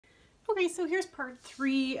Okay, so here's part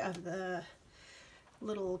 3 of the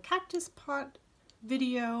little cactus pot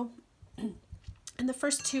video. In the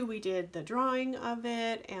first 2 we did the drawing of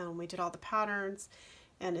it and we did all the patterns,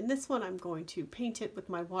 and in this one I'm going to paint it with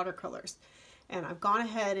my watercolors. And I've gone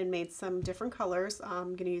ahead and made some different colors.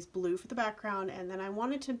 I'm going to use blue for the background, and then I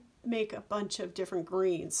wanted to make a bunch of different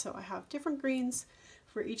greens. So I have different greens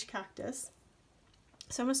for each cactus.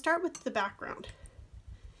 So I'm going to start with the background.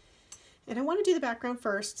 And I want to do the background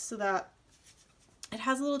first so that it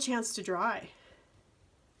has a little chance to dry.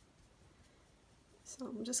 So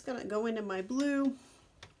I'm just going to go into my blue.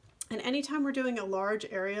 And anytime we're doing a large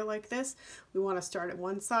area like this, we want to start at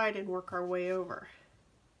one side and work our way over.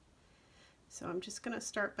 So I'm just going to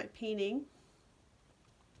start by painting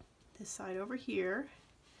this side over here,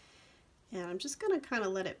 and I'm just going to kind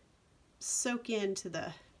of let it soak into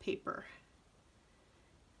the paper.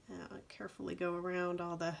 Carefully go around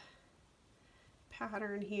all the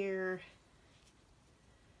pattern here,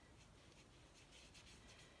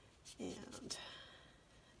 and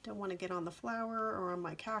don't want to get on the flower or on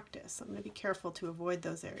my cactus. I'm going to be careful to avoid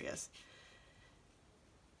those areas.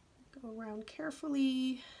 Go around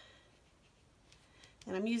carefully.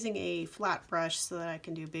 And I'm using a flat brush so that I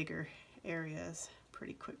can do bigger areas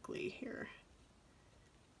pretty quickly here.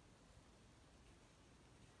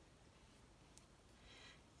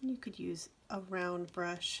 And you could use a round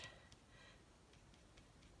brush,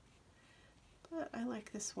 but I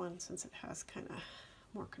like this one since it has kind of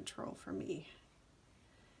more control for me.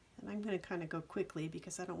 And I'm going to kind of go quickly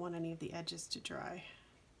because I don't want any of the edges to dry.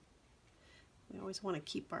 We always want to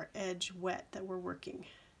keep our edge wet that we're working.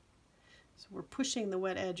 So we're pushing the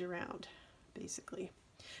wet edge around, basically.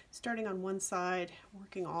 Starting on one side,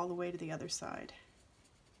 working all the way to the other side.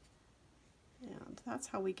 And that's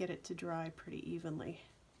how we get it to dry pretty evenly.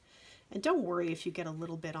 And don't worry if you get a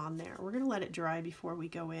little bit on there. We're going to let it dry before we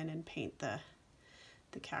go in and paint the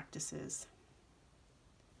cactuses.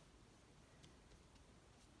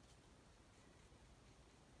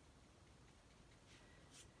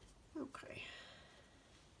 Okay.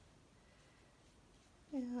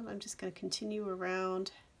 And I'm just going to continue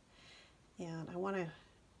around, and I want to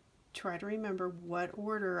try to remember what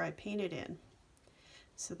order I painted in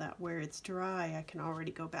so that where it's dry I can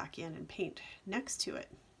already go back in and paint next to it.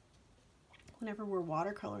 Whenever we're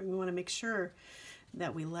watercoloring, we want to make sure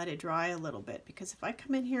that we let it dry a little bit, because if I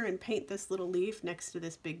come in here and paint this little leaf next to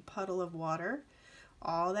this big puddle of water,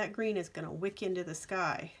 all that green is going to wick into the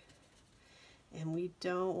sky, and we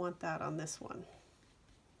don't want that on this one.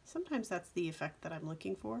 Sometimes that's the effect that I'm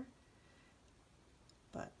looking for,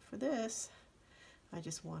 but for this I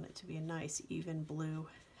just want it to be a nice even blue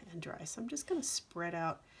and dry. So I'm just going to spread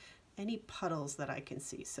out any puddles that I can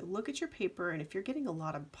see. So look at your paper, and if you're getting a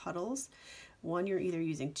lot of puddles, one, you're either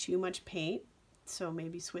using too much paint, so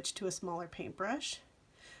maybe switch to a smaller paintbrush,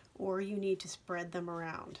 or you need to spread them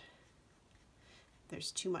around.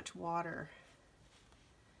 There's too much water.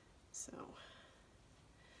 So,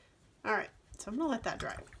 all right, so I'm going to let that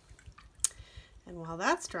dry. And while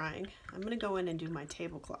that's drying, I'm going to go in and do my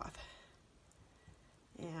tablecloth.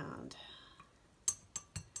 And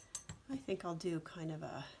I think I'll do kind of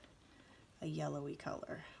a yellowy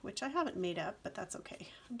color, which I haven't made up, but that's okay.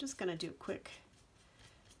 I'm just going to do a quick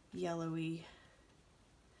yellowy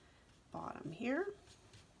bottom here.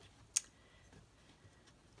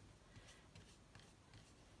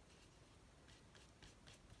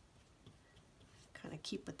 Kind of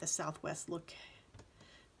keep with the Southwest look.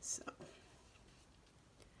 So.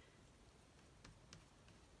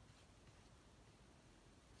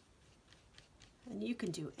 And you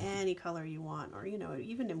can do any color you want, or, you know,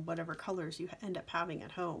 even in whatever colors you end up having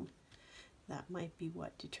at home. That might be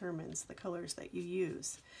what determines the colors that you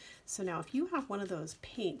use. So now if you have one of those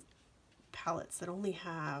paint palettes that only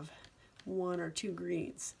have 1 or 2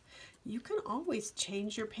 greens, you can always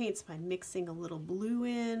change your paints by mixing a little blue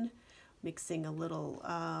in, mixing a little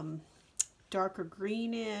darker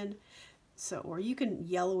green in. So, or you can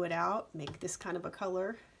yellow it out, make this kind of a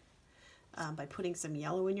color. By putting some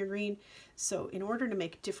yellow in your green. So in order to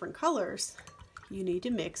make different colors, you need to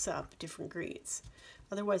mix up different greens.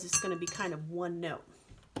 Otherwise it's going to be kind of one note.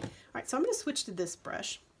 All right, so I'm going to switch to this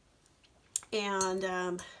brush. And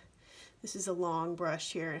this is a long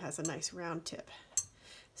brush here. It has a nice round tip.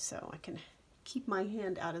 So I can keep my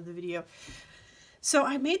hand out of the video. So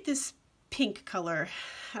I made this pink color,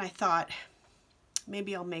 and I thought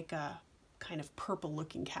maybe I'll make a kind of purple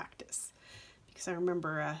looking cactus. Because I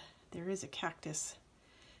remember there is a cactus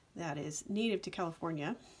that is native to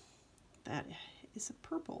California that is a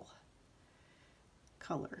purple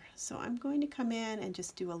color. So I'm going to come in and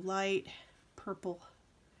just do a light purple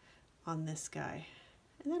on this guy.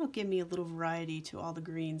 And that'll give me a little variety to all the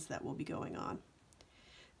greens that will be going on.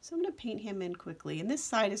 So I'm going to paint him in quickly. And this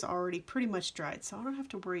side is already pretty much dried, so I don't have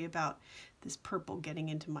to worry about this purple getting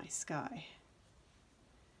into my sky.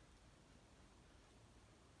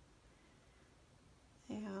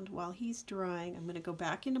 And while he's drying, I'm going to go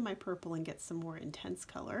back into my purple and get some more intense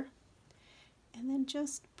color. And then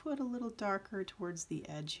just put a little darker towards the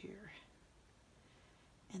edge here.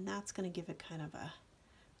 And that's going to give it kind of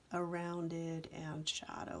a rounded and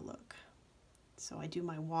shadow look. So I do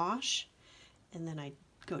my wash, and then I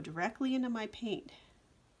go directly into my paint.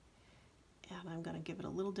 And I'm going to give it a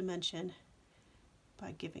little dimension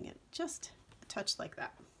by giving it just a touch like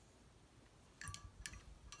that.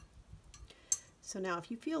 So now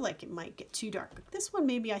if you feel like it might get too dark, this one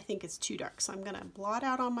maybe I think is too dark, so I'm going to blot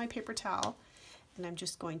out on my paper towel, and I'm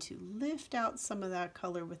just going to lift out some of that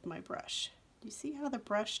color with my brush. Do you see how the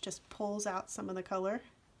brush just pulls out some of the color?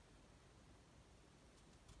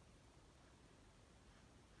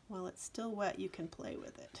 While it's still wet, you can play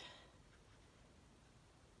with it.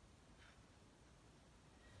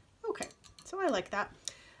 Okay, so I like that.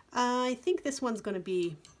 I think this one's going to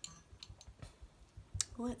be,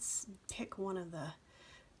 let's pick one of the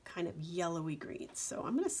kind of yellowy greens. So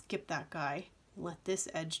I'm going to skip that guy and let this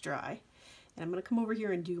edge dry. And I'm going to come over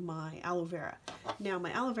here and do my aloe vera. Now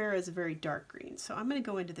my aloe vera is a very dark green, so I'm going to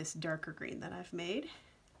go into this darker green that I've made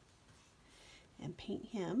and paint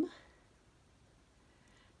him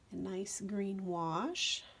a nice green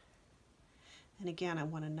wash. And again, I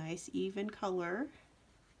want a nice even color.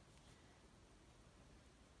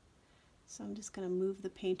 So I'm just going to move the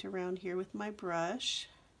paint around here with my brush.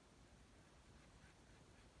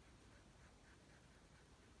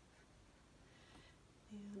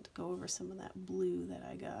 And go over some of that blue that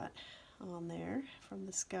I got on there from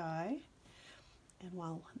the sky. And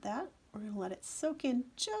while that, we're going to let it soak in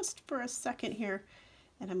just for a second here.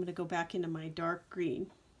 And I'm going to go back into my dark green,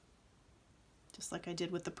 just like I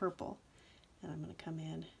did with the purple. And I'm going to come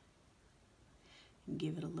in and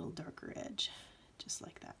give it a little darker edge, just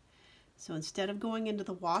like that. So instead of going into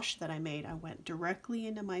the wash that I made, I went directly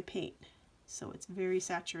into my paint. So it's very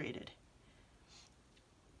saturated.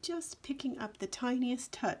 Just picking up the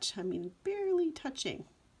tiniest touch, I mean barely touching.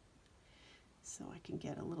 So I can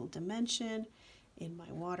get a little dimension in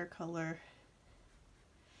my watercolor.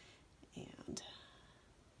 And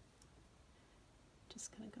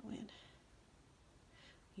just gonna go in.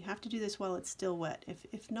 You have to do this while it's still wet.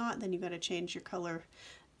 If not, then you got to change your color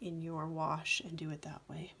in your wash and do it that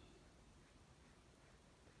way.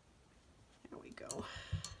 There we go.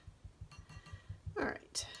 All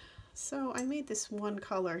right, so I made this one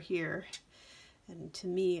color here, and to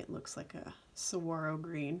me it looks like a saguaro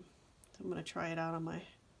green. So I'm going to try it out on my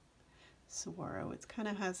saguaro. It kind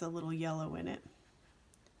of has a little yellow in it.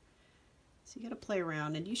 So you got to play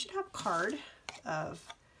around, and you should have a card of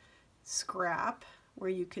scrap where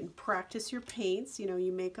you can practice your paints. You know,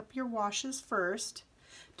 you make up your washes first.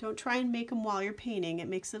 Don't try and make them while you're painting. It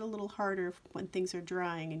makes it a little harder when things are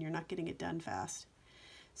drying and you're not getting it done fast.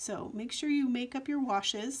 So make sure you make up your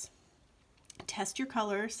washes, test your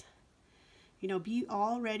colors, you know, be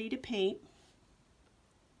all ready to paint,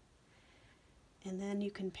 and then you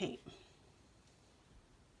can paint.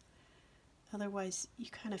 Otherwise, you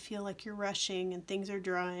kind of feel like you're rushing and things are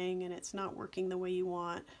drying and it's not working the way you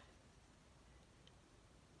want.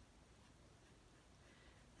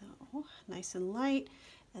 Oh, nice and light.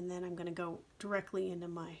 And then I'm going to go directly into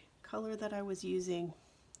my color that I was using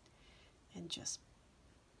and just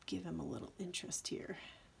give him a little interest here.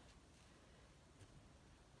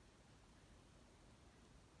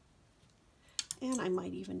 And I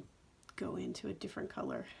might even go into a different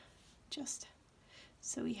color just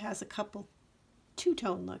so he has a couple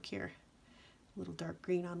two-tone look here. A little dark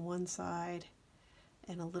green on one side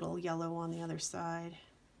and a little yellow on the other side.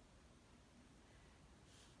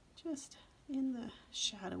 Just in the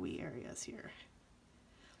shadowy areas here.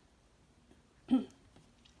 All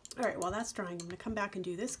right, while that's drying, I'm going to come back and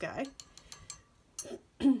do this guy.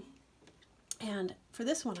 And for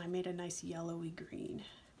this one, I made a nice yellowy green.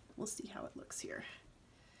 We'll see how it looks here.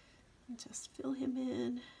 And just fill him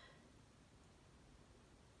in.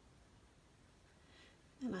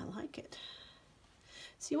 And I like it.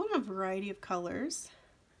 So you want a variety of colors.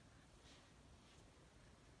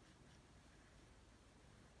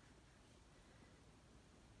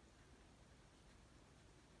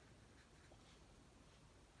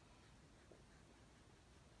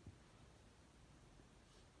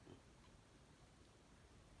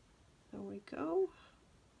 There we go.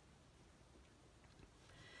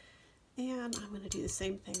 And I'm going to do the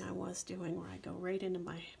same thing I was doing where I go right into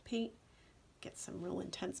my paint, get some real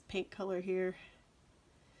intense paint color here,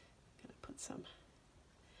 some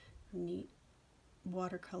neat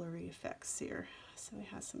watercolory effects here, so it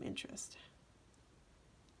has some interest.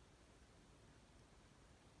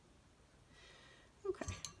 Okay,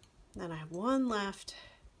 then I have one left,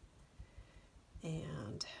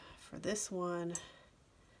 and for this one,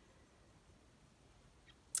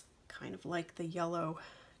 kind of like the yellow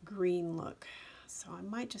green look, so I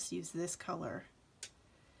might just use this color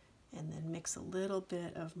and then mix a little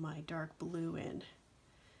bit of my dark blue in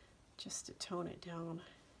just to tone it down,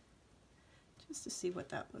 just to see what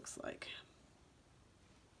that looks like.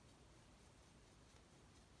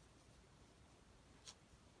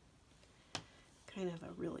 Kind of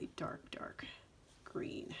a really dark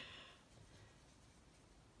green,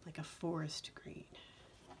 like a forest green.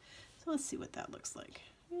 So let's see what that looks like.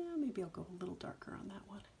 Yeah, maybe I'll go a little darker on that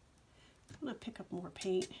one. I'm gonna pick up more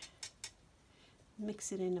paint,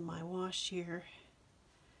 mix it into my wash here.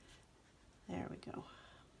 There we go.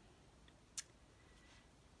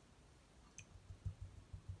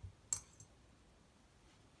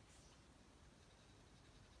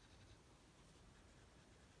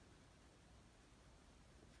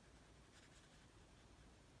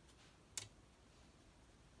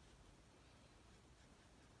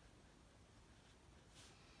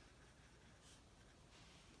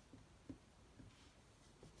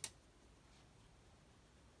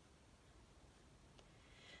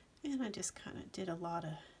 And I just kind of did a lot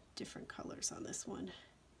of different colors on this one,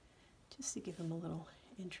 just to give them a little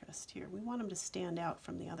interest here. We want them to stand out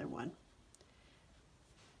from the other one.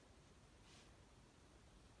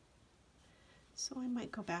 So I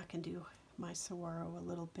might go back and do my saguaro a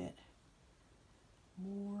little bit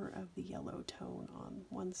more of the yellow tone on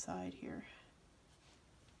one side here.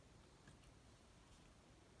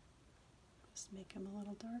 Just make them a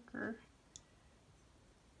little darker.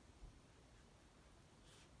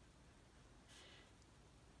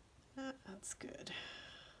 That's good.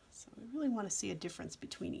 So we really want to see a difference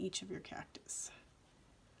between each of your cactus.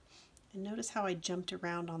 And notice how I jumped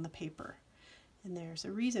around on the paper. And there's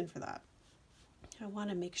a reason for that. I want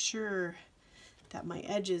to make sure that my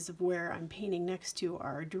edges of where I'm painting next to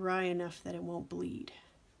are dry enough that it won't bleed.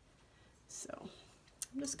 So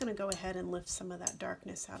I'm just going to go ahead and lift some of that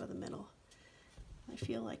darkness out of the middle. I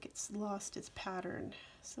feel like it's lost its pattern.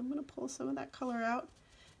 So I'm going to pull some of that color out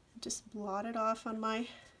and just blot it off on my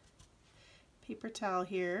paper towel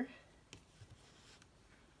here.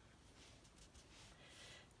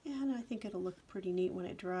 And I think it'll look pretty neat when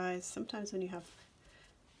it dries. Sometimes when you have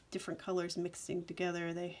different colors mixing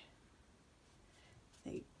together, they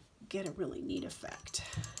get a really neat effect.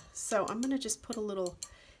 So I'm going to just put a little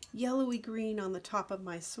yellowy green on the top of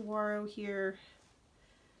my saguaro here,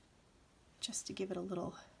 just to give it a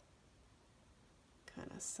little kind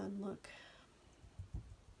of sun look.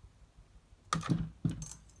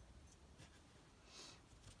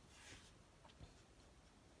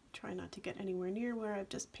 Try not to get anywhere near where I've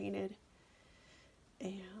just painted.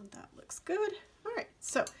 And that looks good. All right,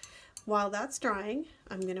 so while that's drying,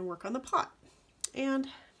 I'm going to work on the pot. And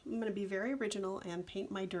I'm going to be very original and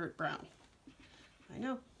paint my dirt brown. I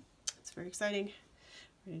know, it's very exciting.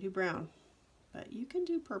 We're going to do brown. But you can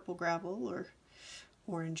do purple gravel or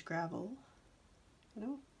orange gravel. You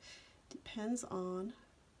know, depends on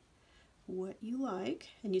what you like.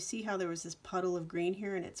 And you see how there was this puddle of green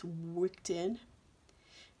here and it's wicked in?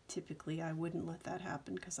 Typically I wouldn't let that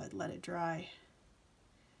happen because I'd let it dry.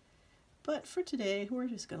 But for today, we're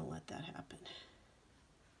just going to let that happen.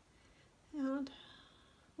 And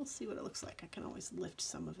we'll see what it looks like. I can always lift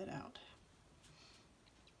some of it out.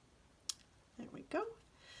 There we go.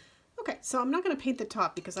 Okay, so I'm not going to paint the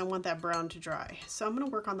top because I want that brown to dry. So I'm going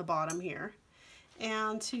to work on the bottom here.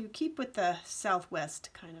 And to keep with the Southwest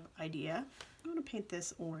kind of idea, I'm going to paint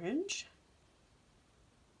this orange.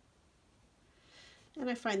 And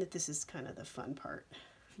I find that this is kind of the fun part.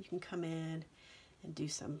 You can come in and do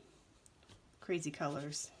some crazy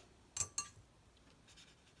colors.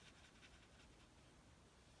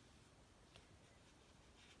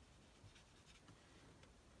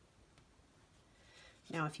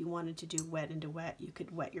 Now, if you wanted to do wet into wet, you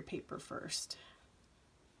could wet your paper first.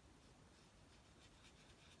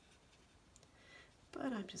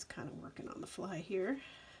 But I'm just kind of working on the fly here.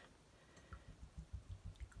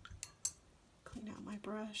 Clean out my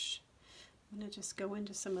brush. I'm going to just go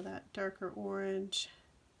into some of that darker orange.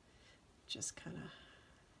 Just kind of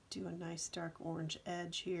do a nice dark orange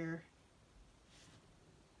edge here,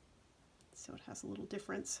 so it has a little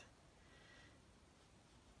difference.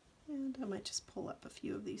 And I might just pull up a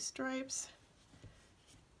few of these stripes.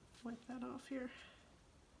 Wipe that off here.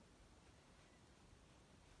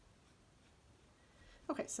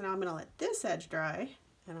 Okay, so now I'm going to let this edge dry,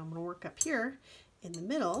 and I'm going to work up here in the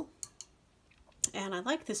middle, and I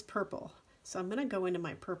like this purple, so I'm going to go into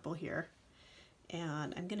my purple here,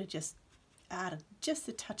 and I'm going to just add just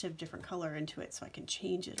a touch of different color into it so I can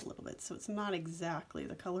change it a little bit, so it's not exactly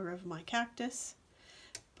the color of my cactus,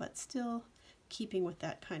 but still keeping with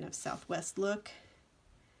that kind of Southwest look.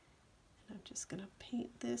 And I'm just going to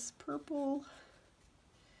paint this purple,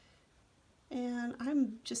 and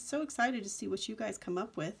I'm just so excited to see what you guys come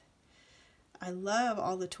up with. I love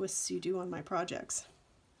all the twists you do on my projects.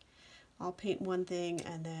 I'll paint one thing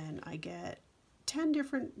and then I get 10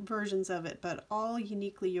 different versions of it, but all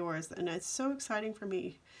uniquely yours. And it's so exciting for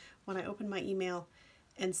me when I open my email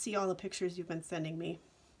and see all the pictures you've been sending me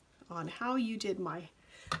on how you did my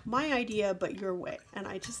idea, but your way. And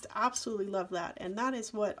I just absolutely love that. And that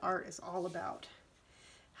is what art is all about.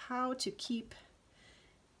 How to keep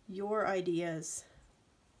your ideas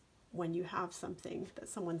when you have something that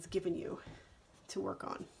someone's given you to work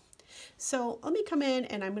on. So let me come in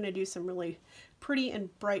and I'm going to do some really pretty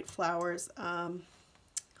and bright flowers.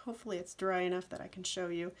 Hopefully it's dry enough that I can show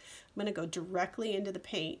you. I'm going to go directly into the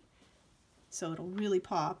paint so it'll really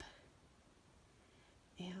pop.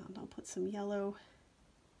 And I'll put some yellow.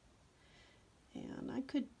 And I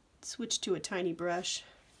could switch to a tiny brush,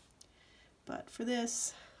 but for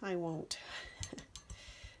this I won't.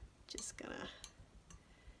 Just gonna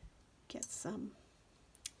get some,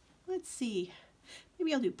 let's see,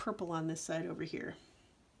 maybe I'll do purple on this side over here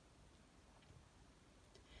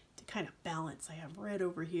to kind of balance. I have red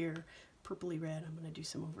over here, purpley red. I'm going to do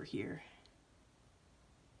some over here.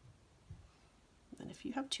 And if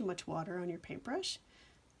you have too much water on your paintbrush,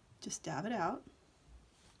 just dab it out.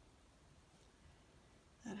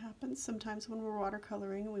 That happens sometimes when we're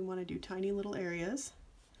watercoloring and we want to do tiny little areas.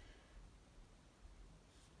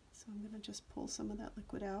 So I'm going to just pull some of that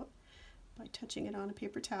liquid out by touching it on a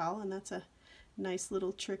paper towel, and that's a nice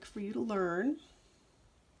little trick for you to learn.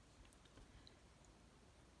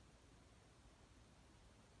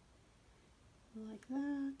 Like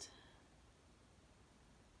that.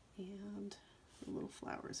 And the little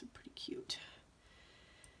flowers are pretty cute.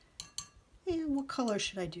 And what color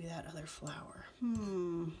should I do that other flower?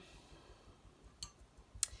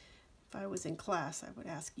 If I was in class, I would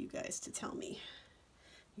ask you guys to tell me.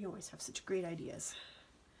 You always have such great ideas.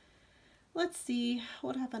 Let's see,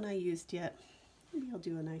 what haven't I used yet? Maybe I'll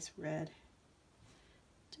do a nice red.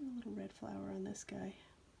 Do a little red flower on this guy.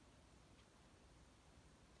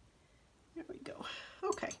 There we go.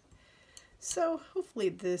 Okay, so hopefully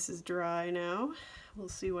this is dry now. We'll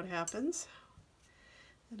see what happens.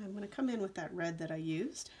 And I'm going to come in with that red that I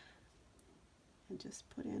used and just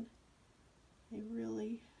put in a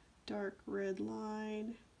really dark red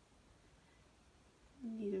line.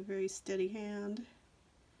 You need a very steady hand,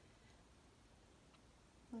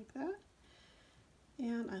 like that.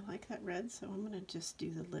 And I like that red, so I'm going to just do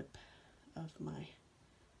the lip of my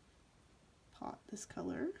pot this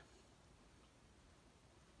color.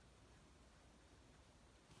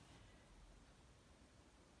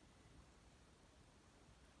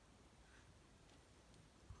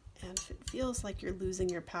 And if it feels like you're losing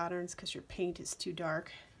your patterns because your paint is too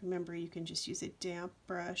dark, remember you can just use a damp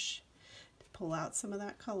brush to pull out some of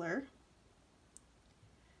that color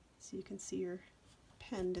so you can see your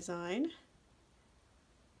pen design.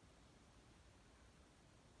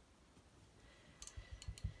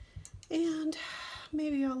 And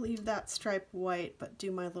maybe I'll leave that stripe white but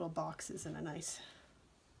do my little boxes in a nice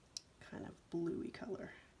kind of bluey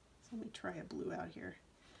color. So let me try a blue out here.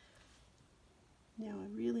 Now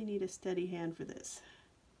I really need a steady hand for this.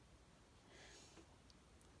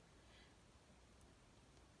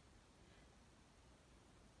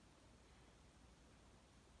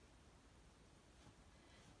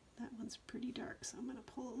 That one's pretty dark, so I'm going to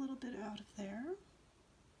pull a little bit out of there.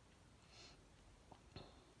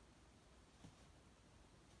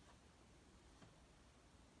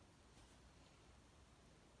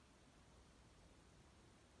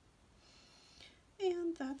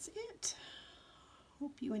 And that's it.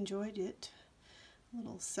 Hope you enjoyed it. A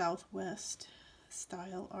little Southwest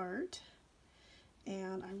style art.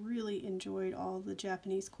 And I really enjoyed all the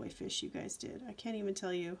Japanese koi fish you guys did. I can't even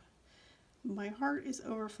tell you. My heart is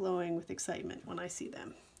overflowing with excitement when I see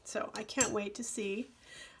them. So I can't wait to see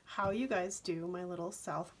how you guys do my little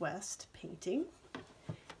Southwest painting.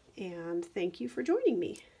 And thank you for joining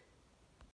me.